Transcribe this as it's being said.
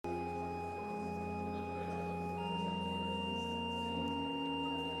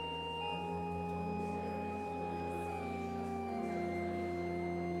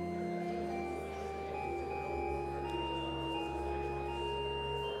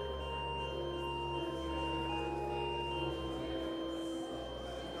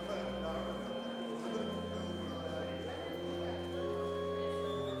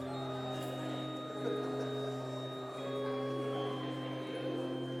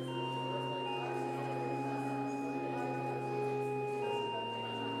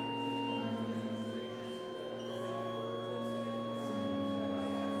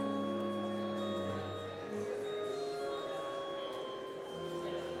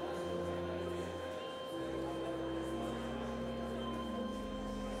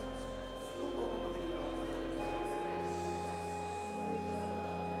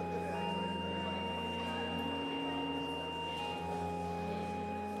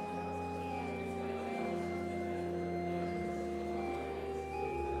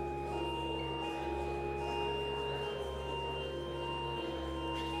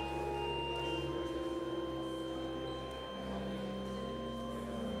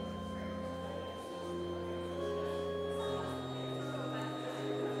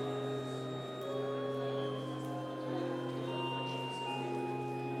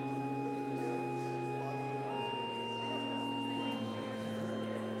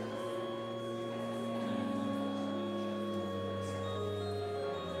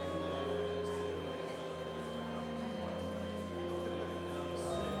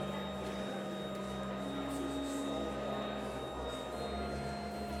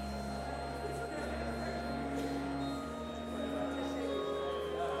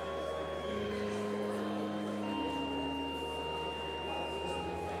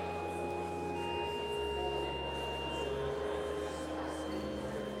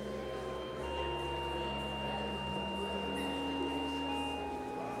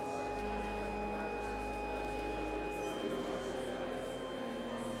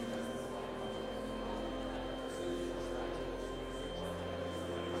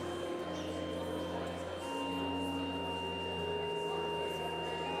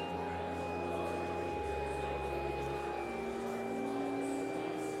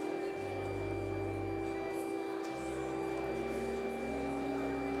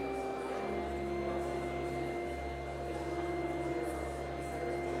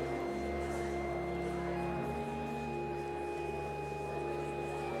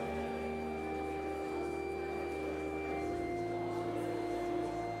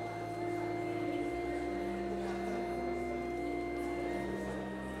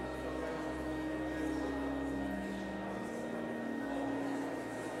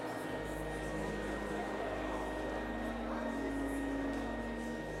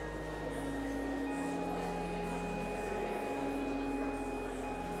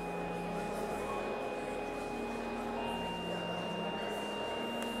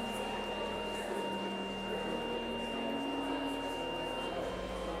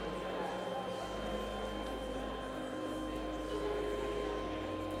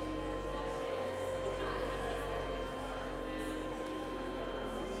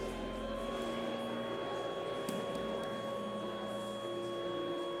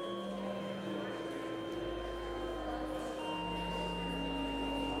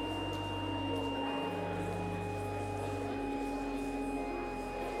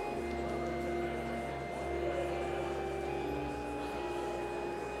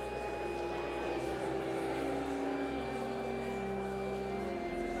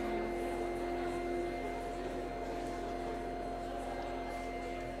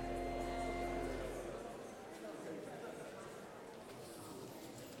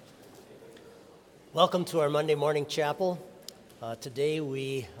Welcome to our Monday morning chapel. Today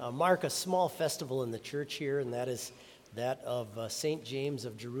we mark a small festival in the church here, and that is that of St. James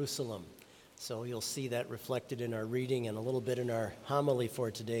of Jerusalem. So you'll see that reflected in our reading and a little bit in our homily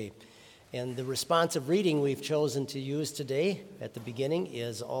for today. And the responsive reading we've chosen to use today at the beginning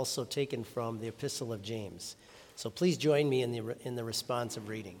is also taken from the Epistle of James. So please join me in the responsive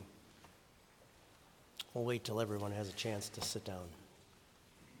reading. We'll wait till everyone has a chance to sit down.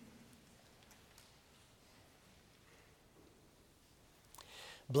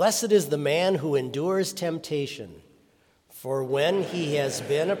 Blessed is the man who endures temptation, for when he has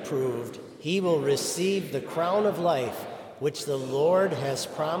been approved, he will receive the crown of life which the Lord has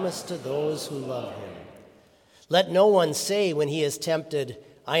promised to those who love him. Let no one say when he is tempted,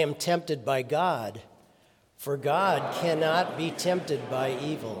 I am tempted by God, for God cannot be tempted by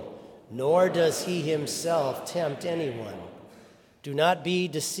evil, nor does he himself tempt anyone. Do not be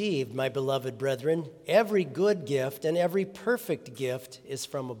deceived, my beloved brethren. Every good gift and every perfect gift is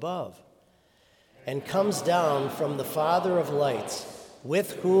from above, and comes down from the Father of lights,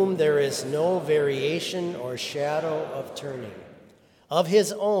 with whom there is no variation or shadow of turning. Of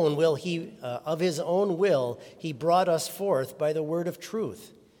his own will he brought us forth by the word of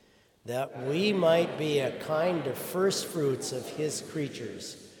truth, that we might be a kind of first fruits of his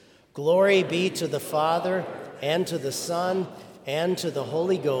creatures. Glory be to the Father, and to the Son, and to the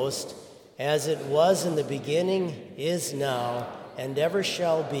Holy Ghost, as it was in the beginning, is now, and ever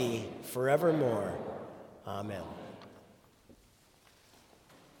shall be, forevermore. Amen.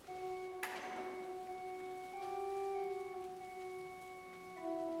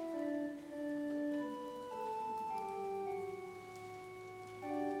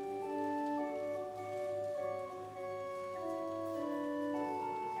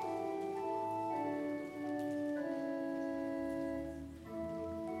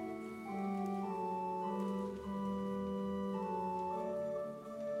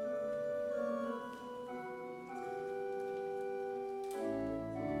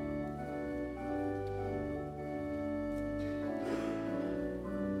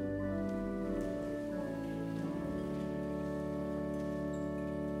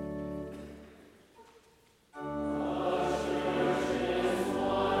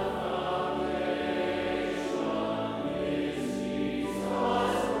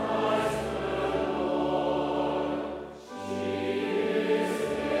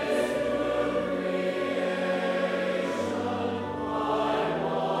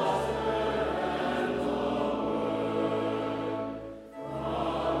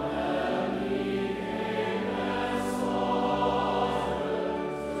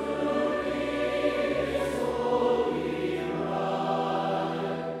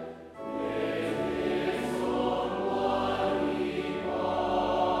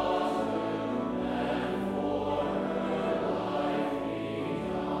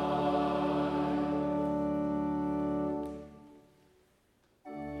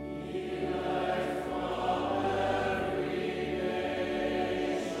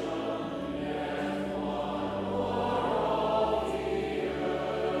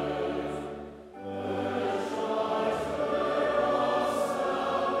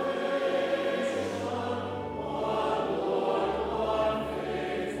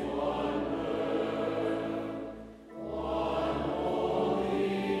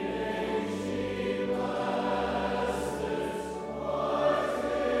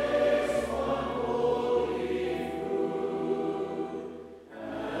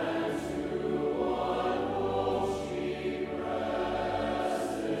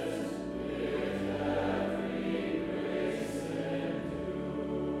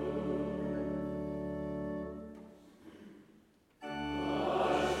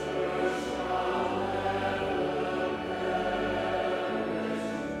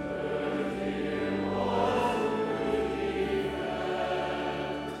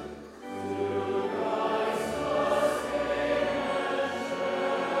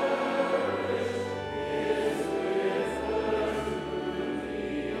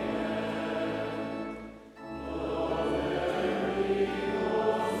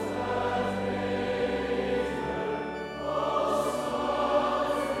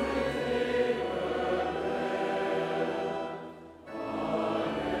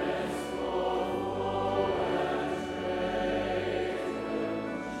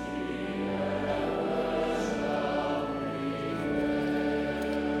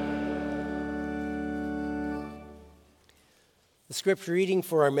 The scripture reading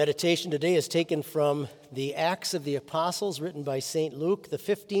for our meditation today is taken from the Acts of the Apostles, written by St. Luke, the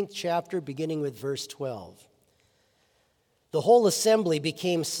 15th chapter, beginning with verse 12. The whole assembly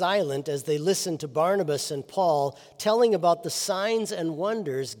became silent as they listened to Barnabas and Paul telling about the signs and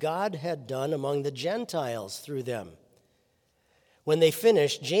wonders God had done among the Gentiles through them. When they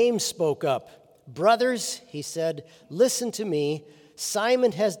finished, James spoke up. "Brothers," he said, "listen to me.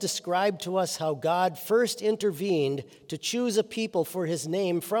 Simon has described to us how God first intervened to choose a people for his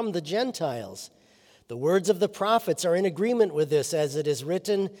name from the Gentiles. The words of the prophets are in agreement with this, as it is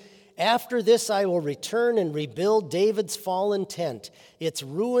written, 'After this I will return and rebuild David's fallen tent. Its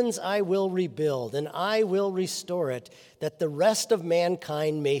ruins I will rebuild, and I will restore it, that the rest of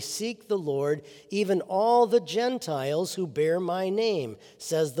mankind may seek the Lord, even all the Gentiles who bear my name,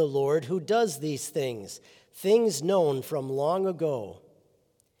 says the Lord who does these things, things known from long ago.'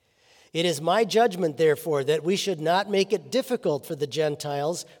 It is my judgment, therefore, that we should not make it difficult for the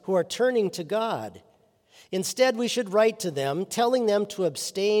Gentiles who are turning to God. Instead, we should write to them, telling them to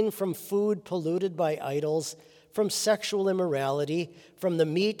abstain from food polluted by idols, from sexual immorality, from the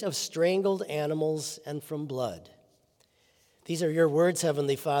meat of strangled animals, and from blood. These are your words,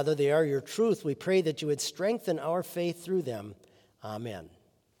 Heavenly Father. They are your truth. We pray that you would strengthen our faith through them. Amen."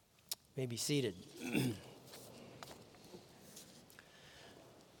 You may be seated.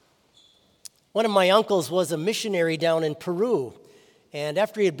 One of my uncles was a missionary down in Peru. And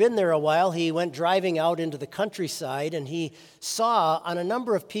after he had been there a while, he went driving out into the countryside, and he saw on a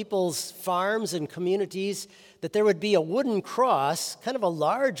number of people's farms and communities that there would be a wooden cross, kind of a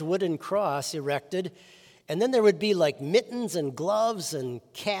large wooden cross erected, and then there would be like mittens and gloves and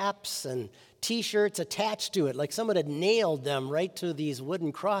caps and T-shirts attached to it, like someone had nailed them right to these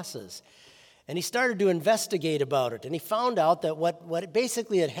wooden crosses. And he started to investigate about it, and he found out that what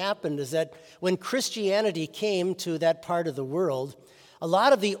basically had happened is that when Christianity came to that part of the world, a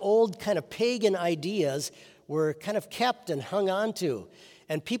lot of the old kind of pagan ideas were kind of kept and hung on to,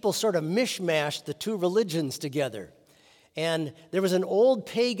 and people sort of mishmashed the two religions together. And there was an old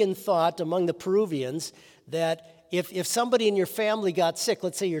pagan thought among the Peruvians that if somebody in your family got sick,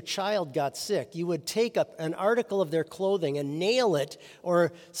 let's say your child got sick, you would take an article of their clothing and nail it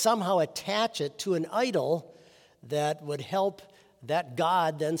or somehow attach it to an idol that would help, that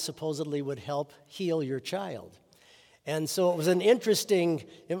God then supposedly would help heal your child. And so it was an interesting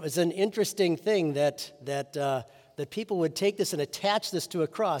thing that people would take this and attach this to a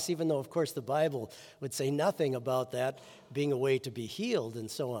cross, even though, of course, the Bible would say nothing about that being a way to be healed and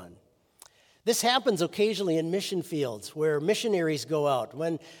so on. This happens occasionally in mission fields where missionaries go out.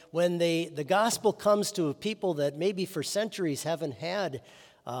 When the gospel comes to people that maybe for centuries haven't had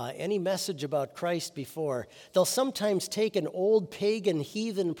any message about Christ before, they'll sometimes take an old pagan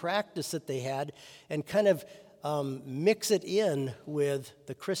heathen practice that they had and kind of mix it in with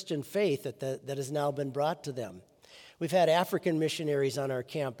the Christian faith that has now been brought to them. We've had African missionaries on our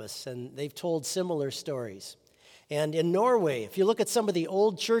campus, and they've told similar stories. And in Norway, if you look at some of the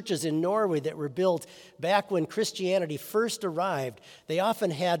old churches in Norway that were built back when Christianity first arrived, they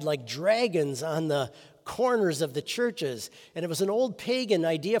often had like dragons on the corners of the churches. And it was an old pagan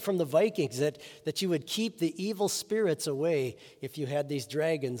idea from the Vikings that you would keep the evil spirits away if you had these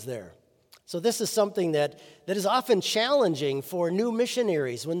dragons there. So this is something that is often challenging for new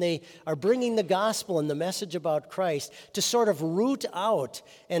missionaries when they are bringing the gospel and the message about Christ to sort of root out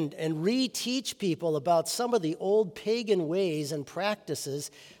and reteach people about some of the old pagan ways and practices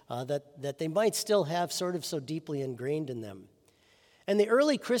that they might still have sort of so deeply ingrained in them. And the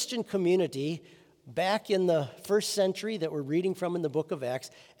early Christian community back in the first century that we're reading from in the book of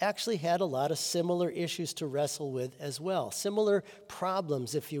Acts actually had a lot of similar issues to wrestle with as well, similar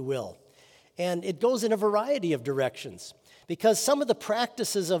problems, if you will. And it goes in a variety of directions because some of the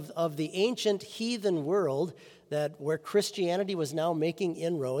practices of the ancient heathen world where Christianity was now making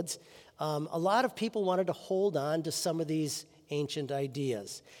inroads, a lot of people wanted to hold on to some of these ancient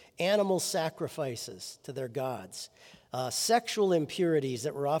ideas. Animal sacrifices to their gods, sexual impurities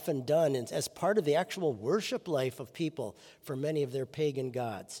that were often done as part of the actual worship life of people for many of their pagan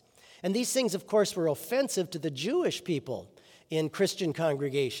gods. And these things, of course, were offensive to the Jewish people in Christian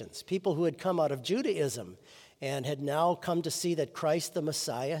congregations, people who had come out of Judaism and had now come to see that Christ the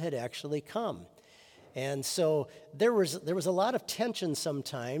Messiah had actually come. And so there was a lot of tension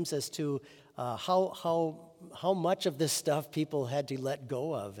sometimes as to how much of this stuff people had to let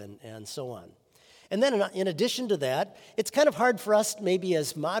go of and so on. And then in addition to that, it's kind of hard for us maybe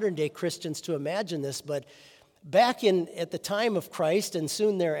as modern-day Christians to imagine this, but back at the time of Christ and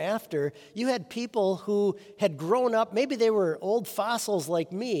soon thereafter, you had people who had grown up, maybe they were old fossils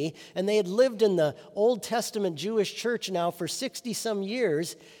like me, and they had lived in the Old Testament Jewish church now for 60-some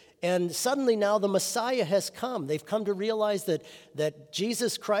years, And suddenly now the Messiah has come. They've come to realize that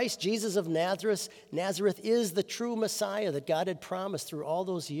Jesus Christ, Jesus of Nazareth is the true Messiah that God had promised through all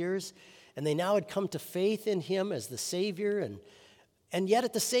those years. And they now had come to faith in him as the Savior. And yet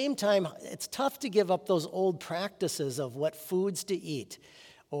at the same time, it's tough to give up those old practices of what foods to eat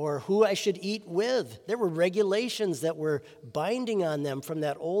or who I should eat with. There were regulations that were binding on them from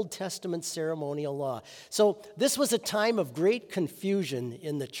that Old Testament ceremonial law. So this was a time of great confusion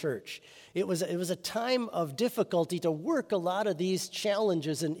in the church. It was a time of difficulty to work a lot of these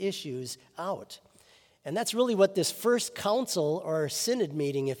challenges and issues out. And that's really what this first council or synod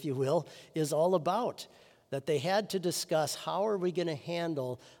meeting, if you will, is all about. That they had to discuss how are we going to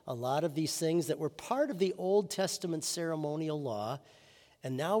handle a lot of these things that were part of the Old Testament ceremonial law.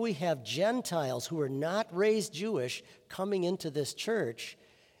 And now we have Gentiles who are not raised Jewish coming into this church.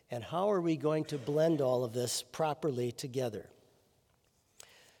 And how are we going to blend all of this properly together?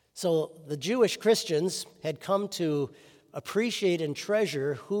 So the Jewish Christians had come to appreciate and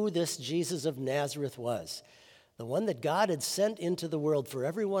treasure who this Jesus of Nazareth was. The one that God had sent into the world for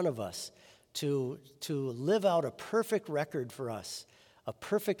every one of us to live out a perfect record for us, a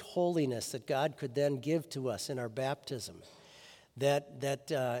perfect holiness that God could then give to us in our baptism.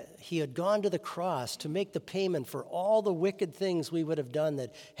 That he had gone to the cross to make the payment for all the wicked things we would have done,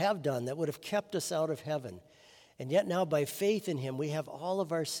 that would have kept us out of heaven. And yet now by faith in him, we have all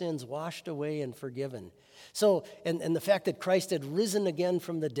of our sins washed away and forgiven. So, and the fact that Christ had risen again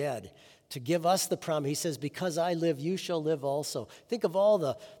from the dead to give us the promise, he says, because I live, you shall live also. Think of all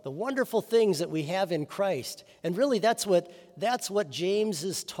the wonderful things that we have in Christ. And really that's what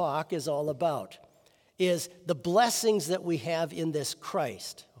James's talk is all about. Is the blessings that we have in this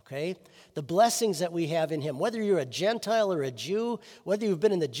Christ, okay? The blessings that we have in him. Whether you're a Gentile or a Jew, whether you've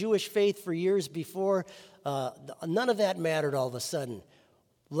been in the Jewish faith for years before, none of that mattered all of a sudden.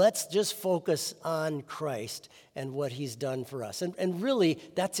 Let's just focus on Christ and what he's done for us. And really,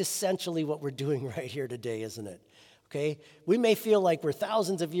 that's essentially what we're doing right here today, isn't it? Okay? We may feel like we're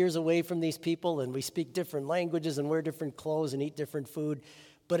thousands of years away from these people and we speak different languages and wear different clothes and eat different food.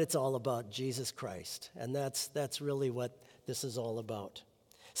 But it's all about Jesus Christ, and that's really what this is all about.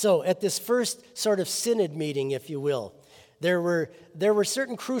 So at this first sort of synod meeting, if you will, there were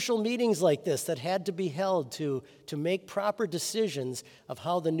certain crucial meetings like this that had to be held to make proper decisions of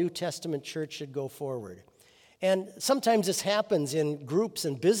how the New Testament church should go forward. And sometimes this happens in groups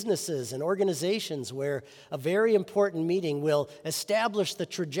and businesses and organizations where a very important meeting will establish the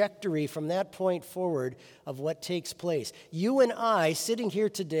trajectory from that point forward of what takes place. You and I, sitting here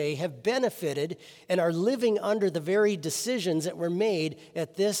today, have benefited and are living under the very decisions that were made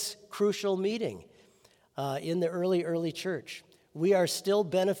at this crucial meeting in the early church. We are still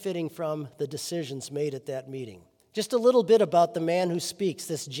benefiting from the decisions made at that meeting. Just a little bit about the man who speaks,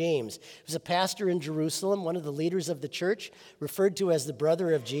 this James. He was a pastor in Jerusalem, one of the leaders of the church, referred to as the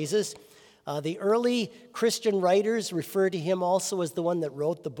brother of Jesus. The early Christian writers refer to him also as the one that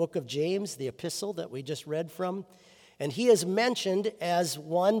wrote the book of James, the epistle that we just read from. And he is mentioned as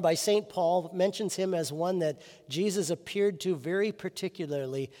one, by St. Paul, mentions him as one that Jesus appeared to very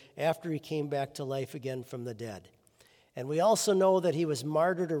particularly after he came back to life again from the dead. And we also know that he was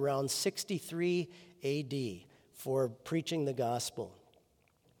martyred around 63 A.D., for preaching the gospel.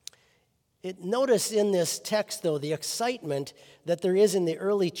 Notice in this text, though, the excitement that there is in the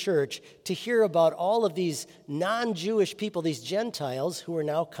early church to hear about all of these non-Jewish people, these Gentiles, who are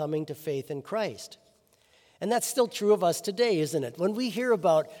now coming to faith in Christ. And that's still true of us today, isn't it? When we hear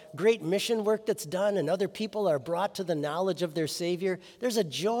about great mission work that's done and other people are brought to the knowledge of their Savior, there's a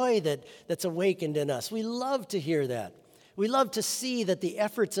joy that's awakened in us. We love to hear that. We love to see that the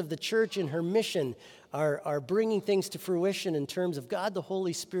efforts of the church in her mission are bringing things to fruition in terms of God the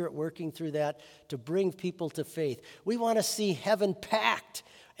Holy Spirit working through that to bring people to faith. We want to see heaven packed,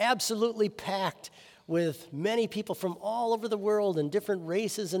 absolutely packed, with many people from all over the world and different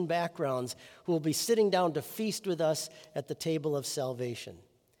races and backgrounds who will be sitting down to feast with us at the table of salvation.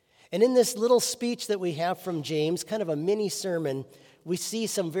 And in this little speech that we have from James, kind of a mini sermon, we see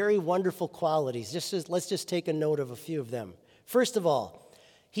some very wonderful qualities. Let's just take a note of a few of them. First of all,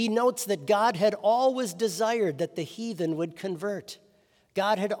 he notes that God had always desired that the heathen would convert.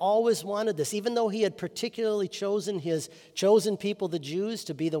 God had always wanted this, even though he had particularly chosen his chosen people, the Jews,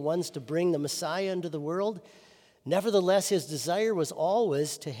 to be the ones to bring the Messiah into the world. Nevertheless, his desire was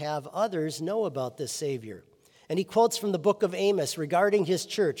always to have others know about this Savior. And he quotes from the book of Amos regarding his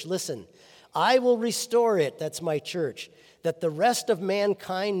church. Listen, I will restore it, that's my church, that the rest of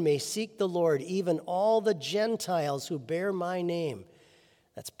mankind may seek the Lord, even all the Gentiles who bear my name.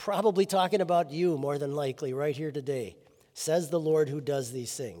 That's probably talking about you more than likely right here today. says the Lord who does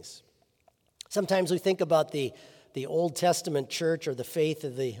these things. Sometimes we think about the Old Testament church or the faith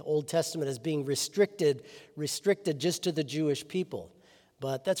of the Old Testament as being restricted just to the Jewish people.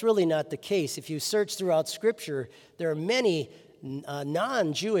 But that's really not the case. If you search throughout Scripture, there are many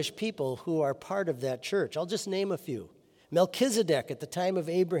non-Jewish people who are part of that church. I'll just name a few. Melchizedek at the time of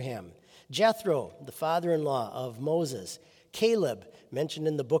Abraham, Jethro, the father-in-law of Moses, Caleb, mentioned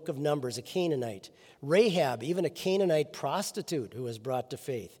in the book of Numbers, a Canaanite, Rahab, even a Canaanite prostitute who was brought to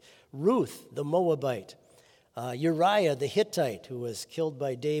faith, Ruth, the Moabite, Uriah, the Hittite, who was killed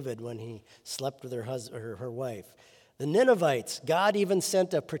by David when he slept with her wife. The Ninevites, God even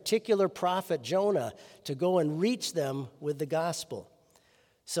sent a particular prophet, Jonah, to go and reach them with the gospel.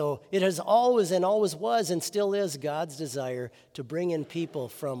 So it has always and always was and still is God's desire to bring in people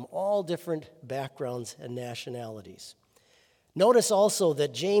from all different backgrounds and nationalities. Notice also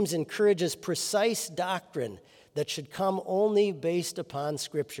that James encourages precise doctrine that should come only based upon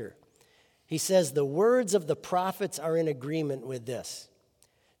Scripture. He says the words of the prophets are in agreement with this.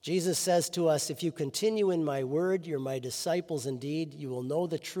 Jesus says to us, if you continue in my word, you're my disciples indeed. You will know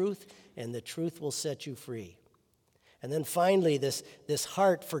the truth, and the truth will set you free. And then finally, this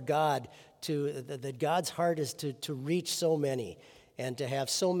heart for God, that God's heart is to reach so many and to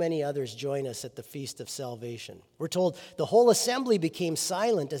have so many others join us at the Feast of Salvation. We're told the whole assembly became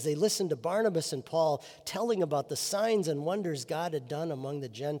silent as they listened to Barnabas and Paul telling about the signs and wonders God had done among the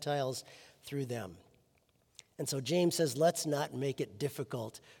Gentiles through them. And so James says, let's not make it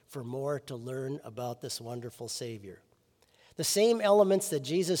difficult for more to learn about this wonderful Savior. The same elements that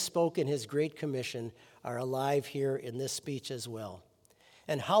Jesus spoke in his Great Commission are alive here in this speech as well.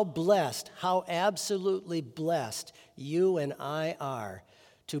 And how blessed, how absolutely blessed you and I are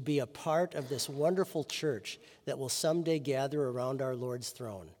to be a part of this wonderful church that will someday gather around our Lord's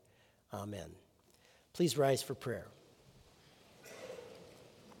throne. Amen. Please rise for prayer.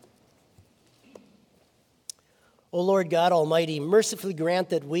 O Lord God Almighty, mercifully grant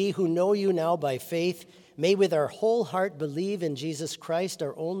that we who know you now by faith may with our whole heart believe in Jesus Christ,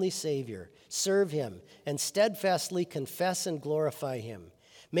 our only Savior, serve him, and steadfastly confess and glorify him,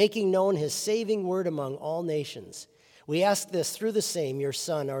 making known his saving word among all nations. We ask this through the same, your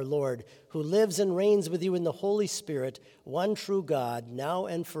Son, our Lord, who lives and reigns with you in the Holy Spirit, one true God, now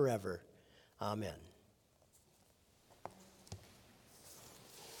and forever. Amen.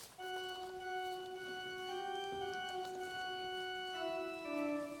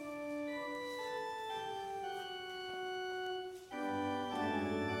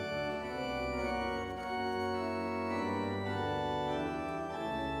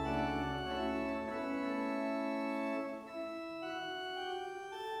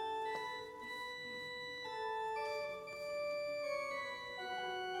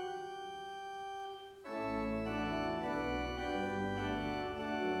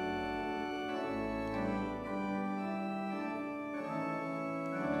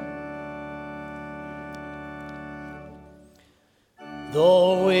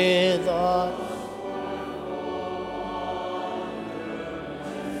 Though with us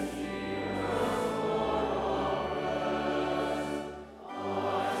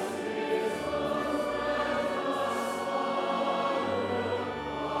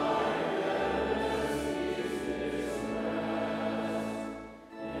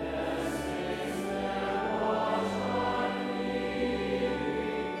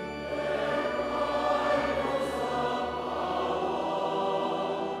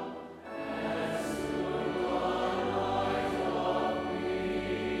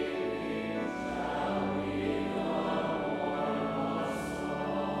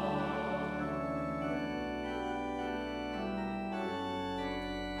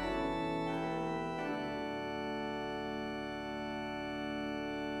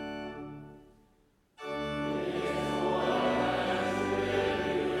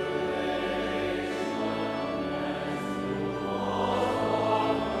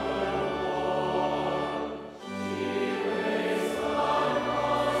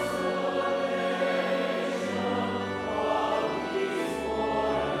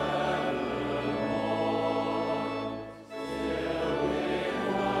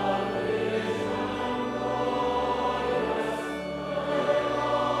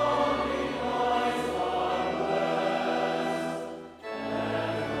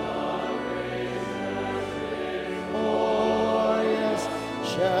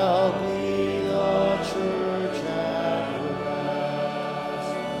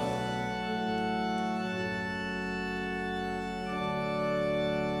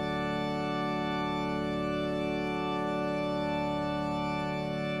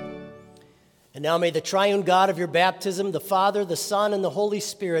And now may the triune God of your baptism, the Father, the Son, and the Holy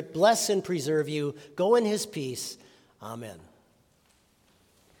Spirit bless and preserve you. Go in his peace. Amen.